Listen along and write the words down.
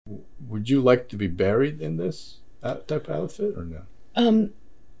Would you like to be buried in this type of outfit or no?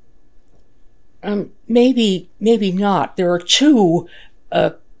 Maybe not. There are two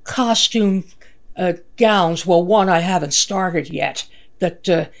costume gowns. Well, one I haven't started yet.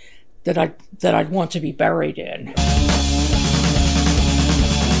 That I'd want to be buried in.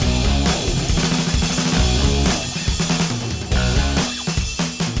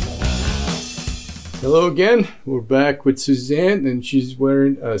 Hello again. We're back with Suzanne, and she's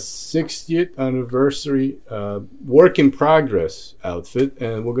wearing a 60th anniversary work in progress outfit,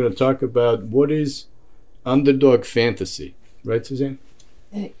 and we're going to talk about what is Underdog Fantasy, right, Suzanne?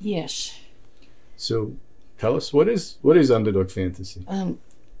 Yes. So, tell us what is Underdog Fantasy.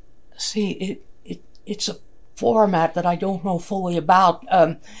 See, it's a format that I don't know fully about.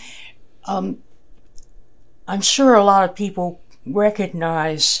 I'm sure a lot of people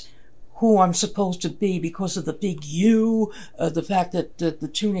recognize who I'm supposed to be because of the big U, the fact that the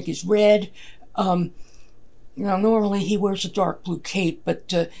tunic is red. Normally he wears a dark blue cape,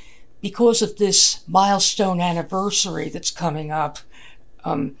 but because of this milestone anniversary that's coming up,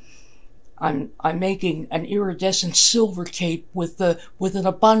 I'm making an iridescent silver cape with an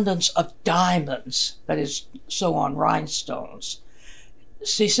abundance of diamonds that is sewn on rhinestones.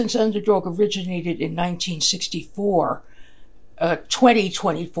 See, since Underdog originated in 1964,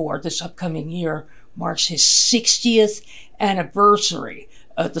 2024, this upcoming year, marks his 60th anniversary,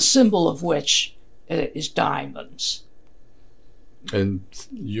 the symbol of which is diamonds. And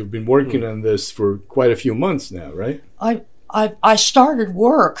you've been working on this for quite a few months now, right? I started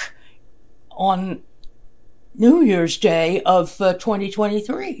work on New Year's Day of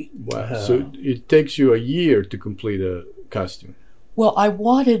 2023. Wow. So it takes you a year to complete a costume. Well, I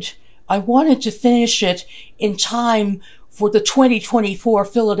wanted to finish it in time for the 2024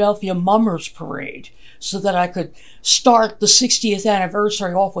 Philadelphia Mummers Parade so that I could start the 60th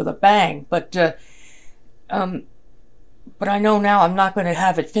anniversary off with a bang. But I know now I'm not going to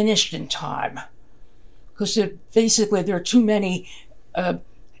have it finished in time because there are too many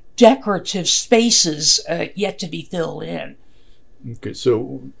decorative spaces yet to be filled in. Okay,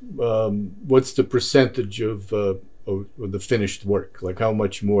 so what's the percentage of the finished work? Like, how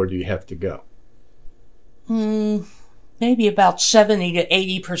much more do you have to go? Maybe about 70 to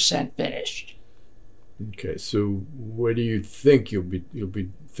 80% finished. Okay, so where do you think you'll be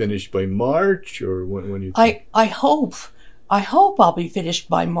finished by March, or when do you think? I hope I'll be finished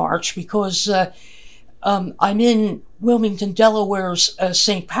by March because I'm in Wilmington, Delaware's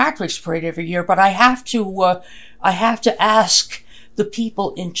St. Patrick's Parade every year, but I have to ask the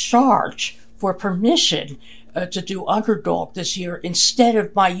people in charge for permission to do Underdog this year instead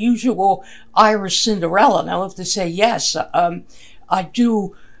of my usual Irish Cinderella. Now, if they say yes, I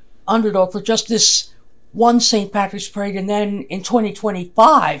do Underdog for just this one St. Patrick's Parade, and then in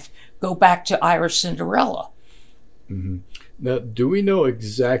 2025 go back to Irish Cinderella. Mm-hmm. Now, do we know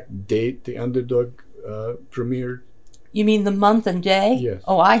exact date the Underdog premiered? You mean the month and day? Yes.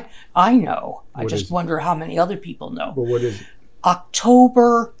 Oh, I know. I What just is it? wonder how many other people know. Well, what is it?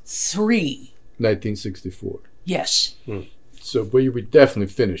 October 3. 1964. Yes. So, but you'll be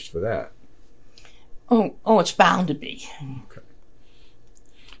definitely finished for that. Oh, it's bound to be. Okay.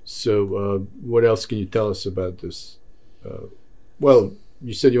 So, what else can you tell us about this? Well,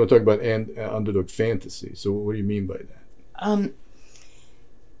 you said you want to talk about Underdog Fantasy. So, what do you mean by that?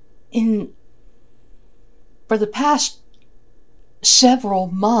 For the past several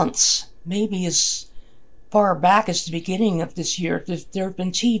months, maybe as far back as the beginning of this year, there have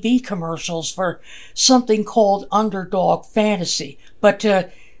been TV commercials for something called Underdog Fantasy, but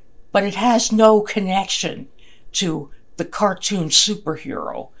it has no connection to the cartoon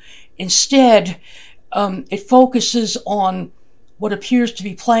superhero. Instead, it focuses on what appears to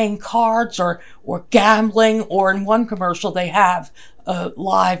be playing cards or gambling, or in one commercial they have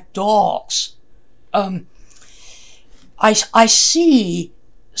live dogs. I see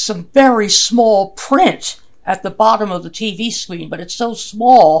some very small print at the bottom of the TV screen, but it's so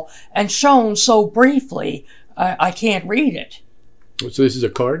small and shown so briefly, I can't read it. So this is a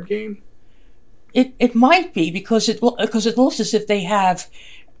card game? It might be because it looks as if they have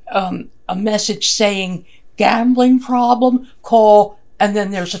a message saying gambling problem, call, and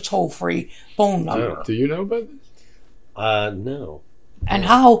then there's a toll-free phone number. Do you know about this? No. And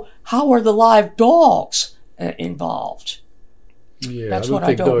how are the live dogs Yeah, involved? That's I what I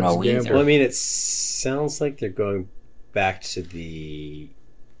think don't dogs know either. gamble. Well, I mean, it sounds like they're going back to the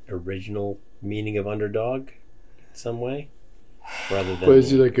original meaning of underdog in some way, rather than But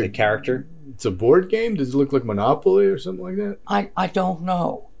is it like the character. It's a board game? Does it look like Monopoly or something like that? I don't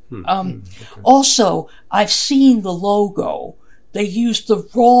know. Okay. Also, I've seen the logo they used the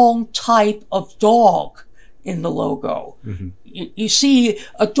wrong type of dog in the logo. Mm-hmm. You see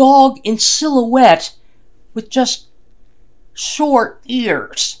a dog in silhouette with just short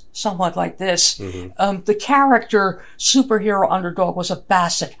ears, somewhat like this. Mm-hmm. The character superhero Underdog was a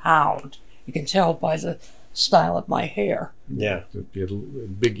basset hound. You can tell by the style of my hair. Yeah. You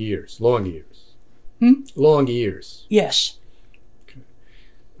had big ears, long ears. Long ears. Yes.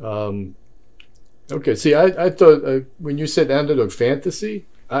 Okay, see, I thought when you said Underdog Fantasy,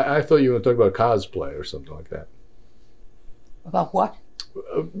 I thought you were going to talk about cosplay or something like that. About what?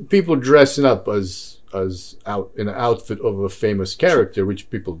 People dressing up as out in an outfit of a famous character, which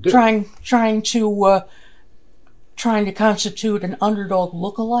people do. Trying to constitute an underdog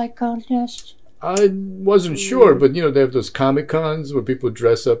look-alike contest. I wasn't sure, but they have those Comic Cons where people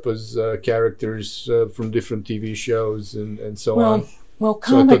dress up as characters from different TV shows and so on. Well,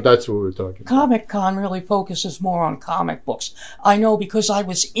 So I thought that's what we were talking about. Comic Con really focuses more on comic books. I know because I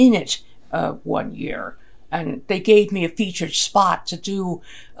was in it one year, and they gave me a featured spot to do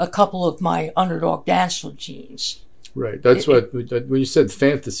a couple of my underdog dance routines. Right. That's what when you said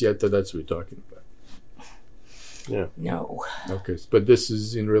fantasy, I thought that's what we were talking about. Yeah. No. Okay, but this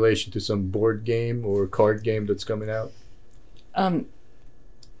is in relation to some board game or card game that's coming out?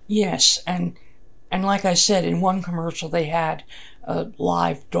 Yes, and like I said, in one commercial they had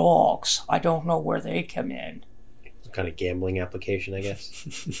live dogs. I don't know where they come in. Some kind of gambling application, I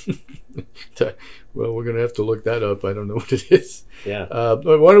guess. Well, we're going to have to look that up. I don't know what it is. Yeah.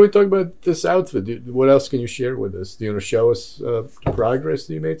 Why don't we talk about this outfit? What else can you share with us? Do you want to show us the progress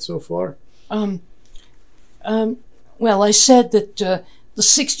that you made so far? Well, I said that the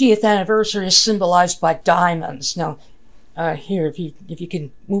 60th anniversary is symbolized by diamonds. Now, here, if you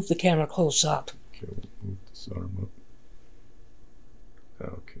can move the camera close up. Okay, we'll move this arm up.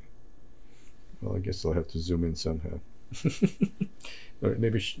 Okay. Well, I guess I'll have to zoom in somehow. All right,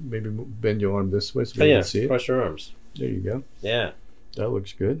 maybe bend your arm this way so we can see it. Cross your arms. There you go. Yeah. That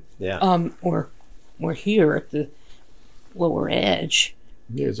looks good. Yeah. We're here at the lower edge.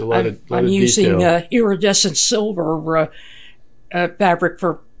 Yeah, there's a lot of I'm detail. using iridescent silver fabric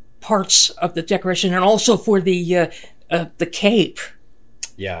for parts of the decoration and also for the cape.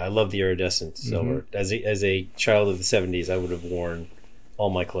 Yeah, I love the iridescent silver. As a child of the 70s, I would have worn all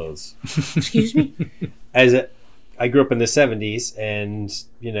my clothes. Excuse me? I grew up in the 70s, and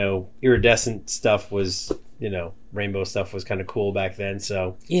iridescent stuff was, rainbow stuff was kind of cool back then.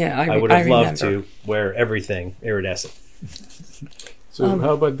 So yeah, I would have loved to wear everything iridescent. So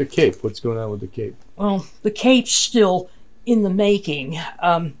how about the cape? What's going on with the cape? Well, the cape's still in the making.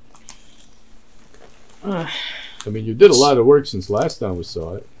 I mean, you did a lot of work since last time we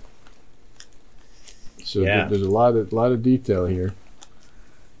saw it. So yeah. There's a lot of detail here.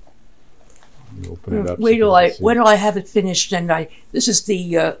 Open it up. Wait till I have it finished, and this is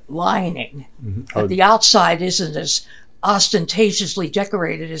the lining. The outside isn't as ostentatiously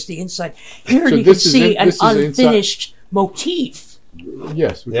decorated as the inside. Here So you can this is see in- an this is inside- unfinished motif.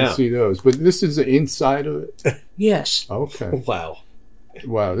 Yes, we can see those. But this is the inside of it? Yes. Okay. Wow.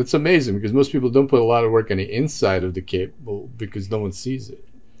 Wow, that's amazing because most people don't put a lot of work on the inside of the cape because no one sees it.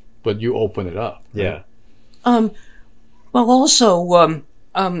 But you open it up. Right? Yeah. Well, also, when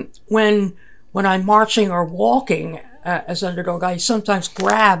I'm marching or walking as Underdog, I sometimes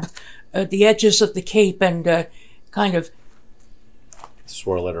grab the edges of the cape and kind of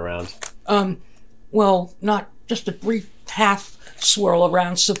Swirl it around. well, not just a brief half swirl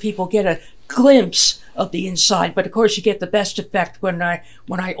around so people get a glimpse of the inside, but of course you get the best effect when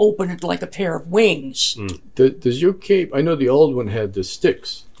I open it like a pair of wings. Does your cape? I know the old one had the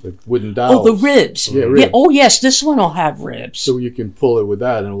sticks, like wooden dowels. Oh, the ribs. Yeah, ribs. Yeah, oh, yes, this one will have ribs. So you can pull it with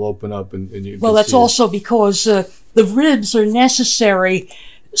that, and it'll open up, and you. Well, can that's see also because the ribs are necessary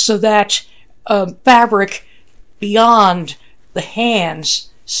so that fabric beyond the hands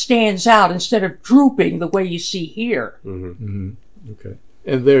stands out instead of drooping the way you see here. Okay,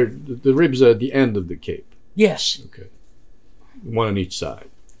 and the ribs are at the end of the cape. Yes. Okay, one on each side.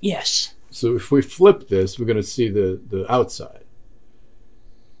 Yes. So if we flip this, we're going to see the outside.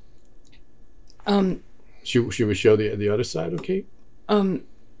 Should we show the other side of the cape? I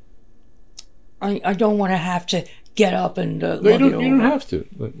don't want to have to get up and No, lug you it don't over. have to.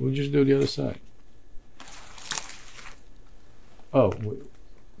 We'll just do the other side. Oh,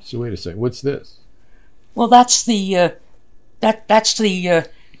 so wait a second. What's this? Well, that's the that's the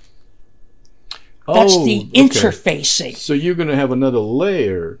Okay. interfacing. So you're going to have another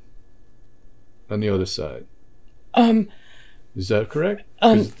layer on the other side. Is that correct?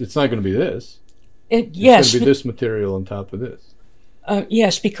 'Cause it's not going to be this. It's Yes, going to be this material on top of this.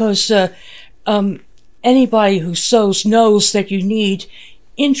 yes, because anybody who sews knows that you need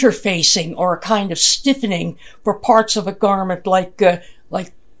interfacing or a kind of stiffening for parts of a garment like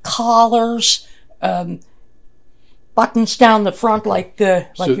collars, buttons down the front like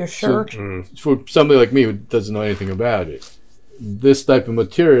your shirt. For somebody like me who doesn't know anything about it, this type of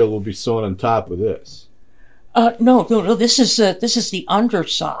material will be sewn on top of this. No. This is the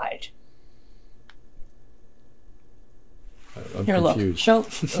underside. I'm Here, confused.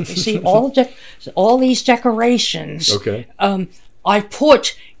 look. You see all these decorations. Okay. I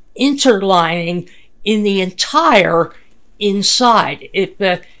put interlining in the entire inside.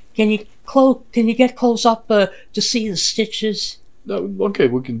 Can you get close up to see the stitches? No, okay,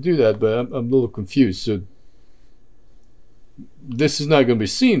 we can do that, but I'm a little confused. So this is not going to be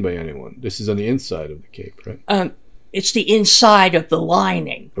seen by anyone. This is on the inside of the cape, right? It's the inside of the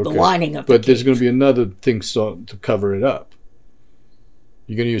lining. Okay. The lining of the But there's cape. going to be another thing sewn to cover it up.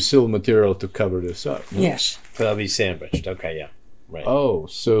 You're going to use silver material to cover this up. No? Yes. So that'll be sandwiched. Okay, yeah. Right. Oh,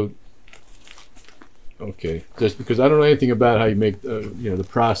 so okay, just because I don't know anything about how you make the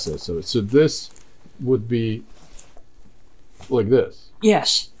process of it. So this would be like this.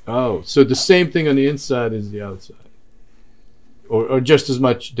 Yes. Oh, so the same thing on the inside as the outside, or just as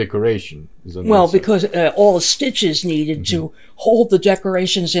much decoration as on the Well, inside. because all the stitches needed to hold the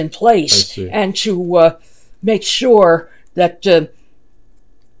decorations in I place see. and to make sure that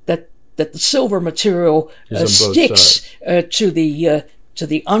that the silver material Is on both sticks to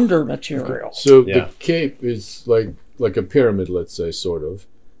the under material. So Yeah. the cape is like a pyramid, let's say, sort of,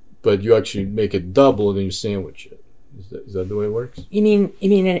 but you actually make it double and then you sandwich it. Is that the way it works? You mean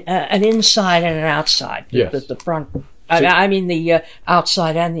an inside and an outside? Yes. The front. I mean the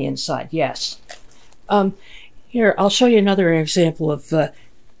outside and the inside. Yes. Here, I'll show you another example of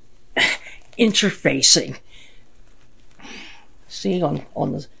interfacing. See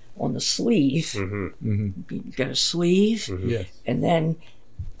on the sleeve, you got a sleeve, Yes. and then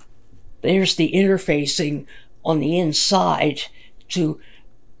there's the interfacing on the inside to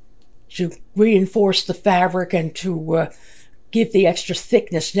reinforce the fabric and to give the extra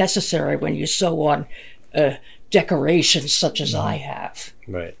thickness necessary when you sew on decorations such as I have.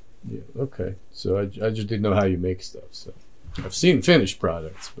 Right. Yeah. Okay. So I just didn't know how you make stuff. So I've seen finished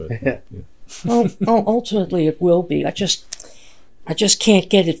products, but yeah. Well, ultimately it will be. I just can't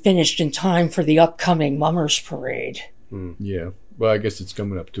get it finished in time for the upcoming Mummers Parade. Yeah. Well, I guess it's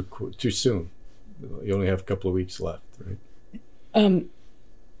coming up too soon. You only have a couple of weeks left, right?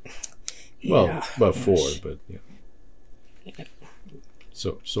 Yeah. Well, 4, but yeah.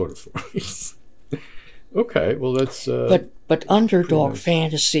 So sort of 4 weeks. Okay. Well, that's. But Underdog nice.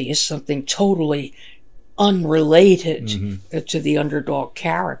 Fantasy is something totally unrelated to the Underdog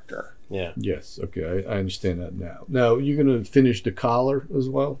character. Yeah. Yes. Okay. I understand that now. Now you're going to finish the collar as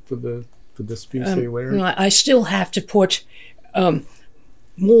well for this piece that you're wearing. I still have to put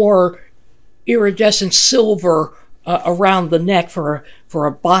more iridescent silver around the neck for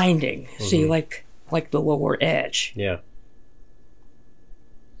a binding. See, like the lower edge. Yeah.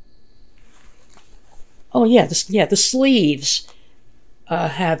 Oh yeah, the sleeves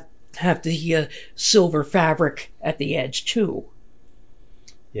have the silver fabric at the edge too.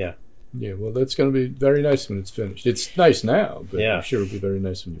 Yeah. Yeah. Well, that's going to be very nice when it's finished. It's nice now, but Yeah. I'm sure it'll be very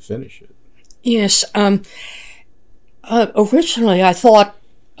nice when you finish it. Yes. Originally, I thought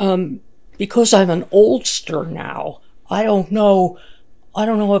because I'm an oldster now, I don't know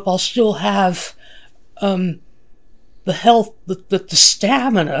if I'll still have the health, the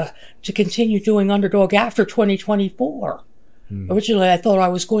stamina to continue doing Underdog after 2024. Originally, I thought I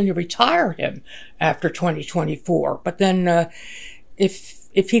was going to retire him after 2024, but then if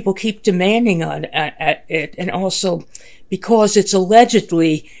people keep demanding on at it, and also because it's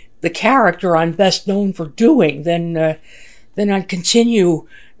allegedly the character I'm best known for doing, then I'd continue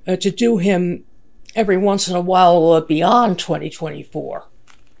to do him every once in a while beyond 2024.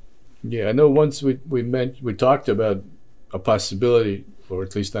 Yeah, I know. Once we talked about a possibility, or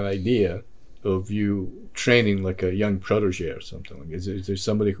at least an idea, of you training like a young protege or something. Like, is there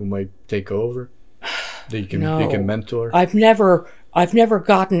somebody who might take over that you can mentor? I've never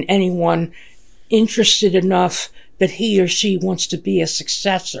gotten anyone interested enough that he or she wants to be a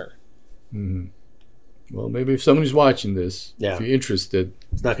successor. Well, maybe if somebody's watching this, Yeah. if you're interested,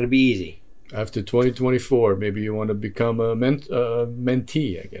 It's not going to be easy. after 2024, maybe you want to become a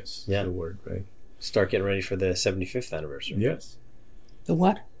mentee, I guess Yeah. is the word, right? Start getting ready for the 75th anniversary. Yes. The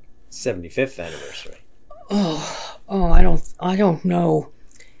what? 75th anniversary. Oh, I don't know.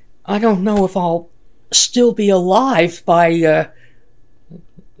 I don't know if I'll still be alive by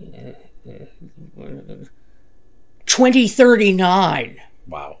 2039.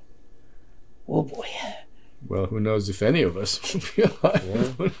 Wow. Oh boy. Well, who knows if any of us will be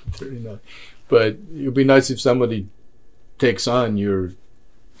alive at 39. But it would be nice if somebody takes on your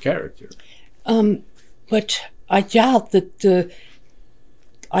character. But I doubt that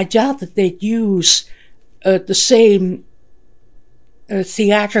they'd use the same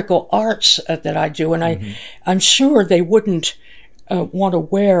theatrical arts that I do, and I'm sure they wouldn't want to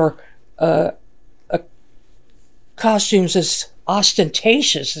wear costumes as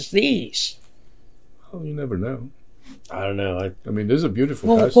ostentatious as these. Oh, you never know. I don't know. I mean, there's a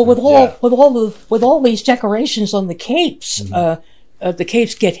beautiful costume. Well, with all these decorations on the capes, the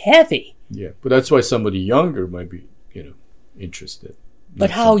capes get heavy. Yeah, but that's why somebody younger might be, interested.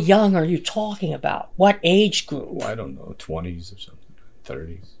 But how young are you talking about? What age group? Oh, I don't know, 20s or something,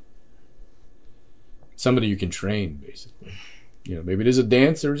 30s. Somebody you can train, basically. Maybe there's a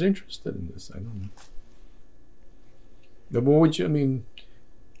dancer who's interested in this. I don't know. But what would you? I mean,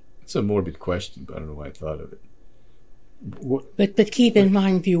 it's a morbid question, but I don't know why I thought of it. But keep in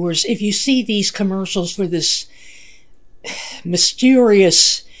mind, viewers, if you see these commercials for this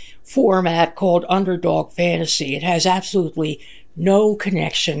mysterious format called Underdog Fantasy, it has absolutely no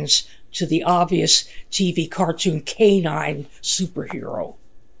connections to the obvious TV cartoon canine superhero.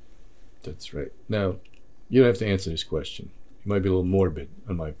 That's right. Now, you don't have to answer this question. It might be a little morbid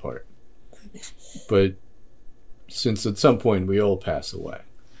on my part. But since at some point we all pass away.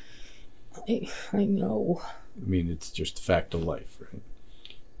 I know. I mean, it's just a fact of life, right?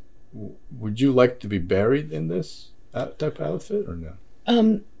 Would you like to be buried in this type of outfit or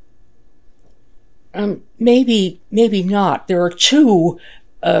no? Maybe not. There are two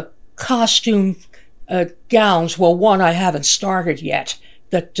costume gowns. Well, one I haven't started yet.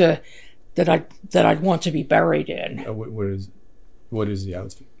 That I'd want to be buried in. What is the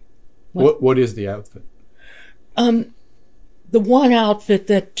outfit? What is the outfit? The one outfit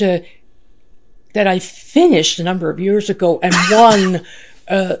that I finished a number of years ago and won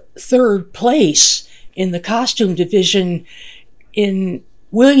third place in the costume division in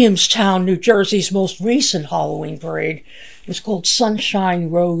Williamstown, New Jersey's most recent Halloween parade. It's called Sunshine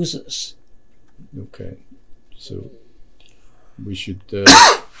Roses. Okay, so we should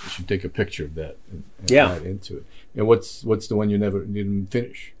take a picture of that and add into it. And what's the one you didn't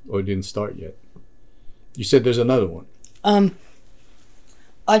finish or didn't start yet? You said there's another one.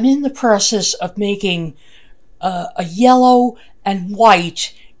 I'm in the process of making a yellow and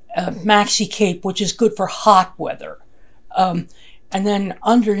white maxi cape, which is good for hot weather. And then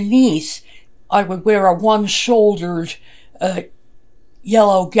underneath, I would wear a one-shouldered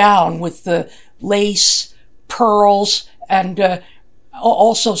yellow gown with the lace, pearls, and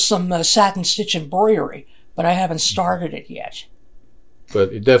also some satin stitch embroidery. But I haven't started it yet.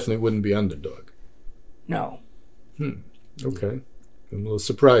 But it definitely wouldn't be Underdog. No. Okay. I'm a little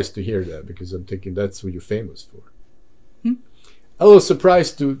surprised to hear that because I'm thinking that's what you're famous for. A little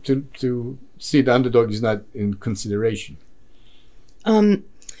surprised to see the Underdog is not in consideration.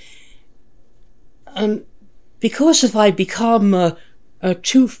 Because if I become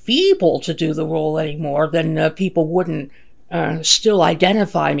too feeble to do the role anymore, then people wouldn't still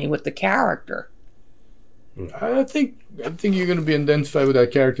identify me with the character. I think you're going to be identified with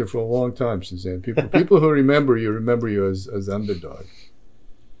that character for a long time, Suzanne. People who remember you as Underdog.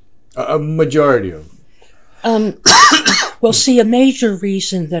 A majority of them. Well, see, a major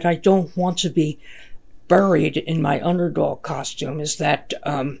reason that I don't want to be buried in my Underdog costume is that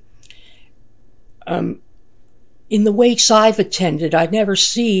in the wakes I've attended, I never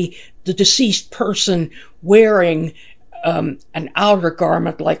see the deceased person wearing an outer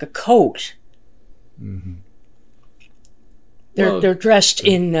garment like a coat. Mm-hmm. They're dressed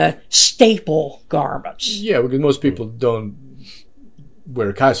in staple garments. Yeah, because most people don't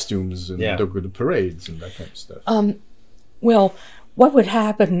wear costumes and don't go to parades and that kind of stuff. Well, what would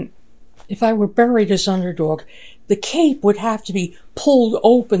happen if I were buried as Underdog? The cape would have to be pulled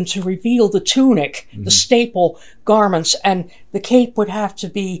open to reveal the tunic, the staple garments, and the cape would have to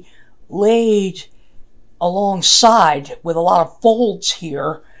be laid alongside with a lot of folds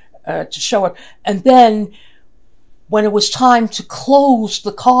here to show it. And then when it was time to close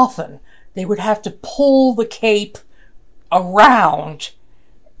the coffin, they would have to pull the cape around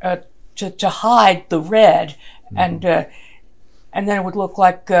to hide the red, and then it would look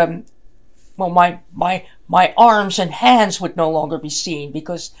like my arms and hands would no longer be seen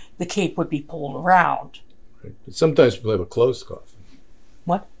because the cape would be pulled around. Right. But sometimes people have a closed coffin.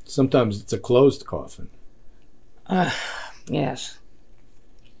 What? Sometimes it's a closed coffin. Yes.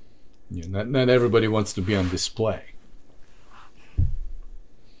 Yeah, not everybody wants to be on display.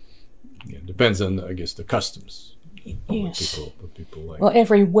 Yeah, depends on, I guess, the customs. Yes. What people like. Well,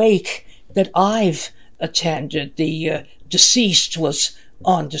 every wake that I've attended, the deceased was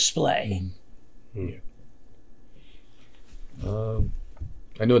on display. Yeah.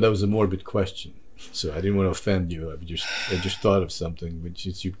 I know that was a morbid question, so I didn't want to offend you. I just thought of something which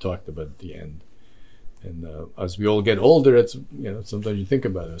you talked about at the end. And as we all get older, it's sometimes you think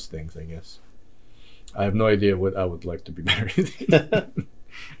about those things. I guess I have no idea what I would like to be married.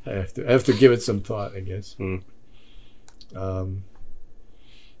 I have to give it some thought, I guess. All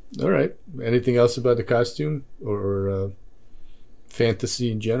right. Anything else about the costume or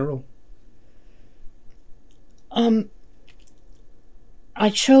fantasy in general? I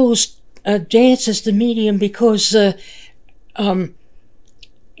chose dance as the medium because in the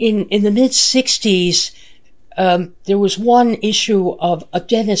mid-'60s, there was one issue of a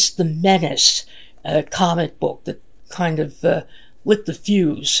Dennis the Menace comic book that kind of lit the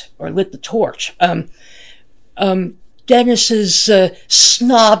fuse, or lit the torch. Dennis's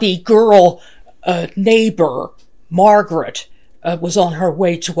snobby girl neighbor, Margaret, was on her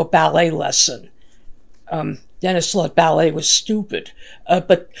way to a ballet lesson. Dennis thought ballet was stupid,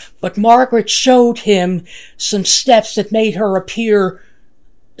 but Margaret showed him some steps that made her appear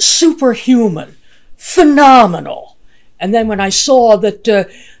superhuman, phenomenal. And then when I saw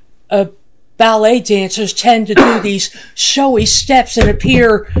that ballet dancers tend to do these showy steps and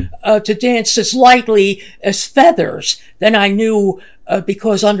appear to dance as lightly as feathers, then I knew,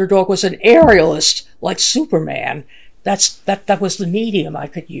 because Underdog was an aerialist like Superman, that was the medium I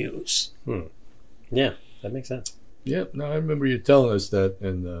could use. Yeah. That makes sense. Yeah, no, I remember you telling us that,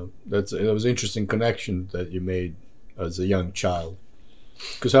 and that was an interesting connection that you made as a young child.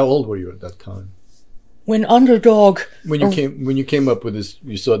 Because how old were you at that time? When Underdog, when you came up with this,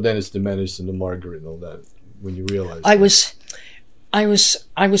 you saw Dennis the Menace and the Margaret and all that. When you realized, I was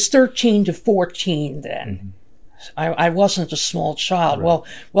 13 to 14 then. Mm-hmm. I wasn't a small child. Right.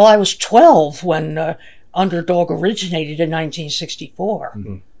 Well, I was 12 when Underdog originated in 1964.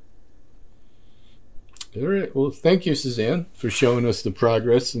 Mm-hmm. All right. Well, thank you, Suzanne, for showing us the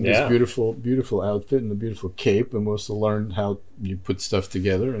progress in this beautiful, beautiful outfit and the beautiful cape, and we also learned how you put stuff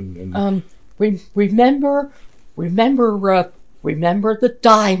together. And remember the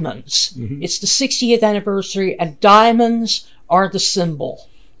diamonds. Mm-hmm. It's the 60th anniversary, and diamonds are the symbol.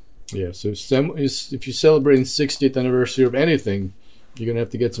 Yeah. So if you're celebrating 60th anniversary of anything, you're gonna have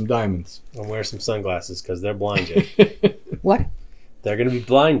to get some diamonds and wear some sunglasses because they're blinding. What? They're gonna be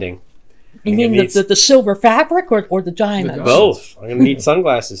blinding. You mean the silver fabric or the diamonds? Both. I'm going to need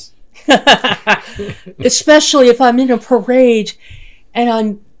sunglasses. Especially if I'm in a parade and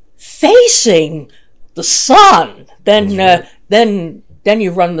I'm facing the sun, then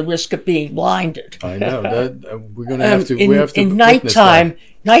you run the risk of being blinded. I know that we're going to have to. In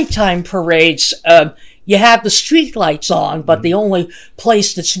nighttime parades, you have the street lights on, but the only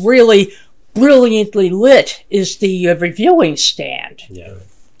place that's really brilliantly lit is the reviewing stand. Yeah.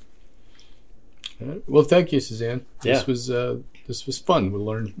 Well, thank you, Suzanne. Yeah. This was fun. We'll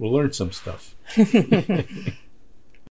learn some stuff.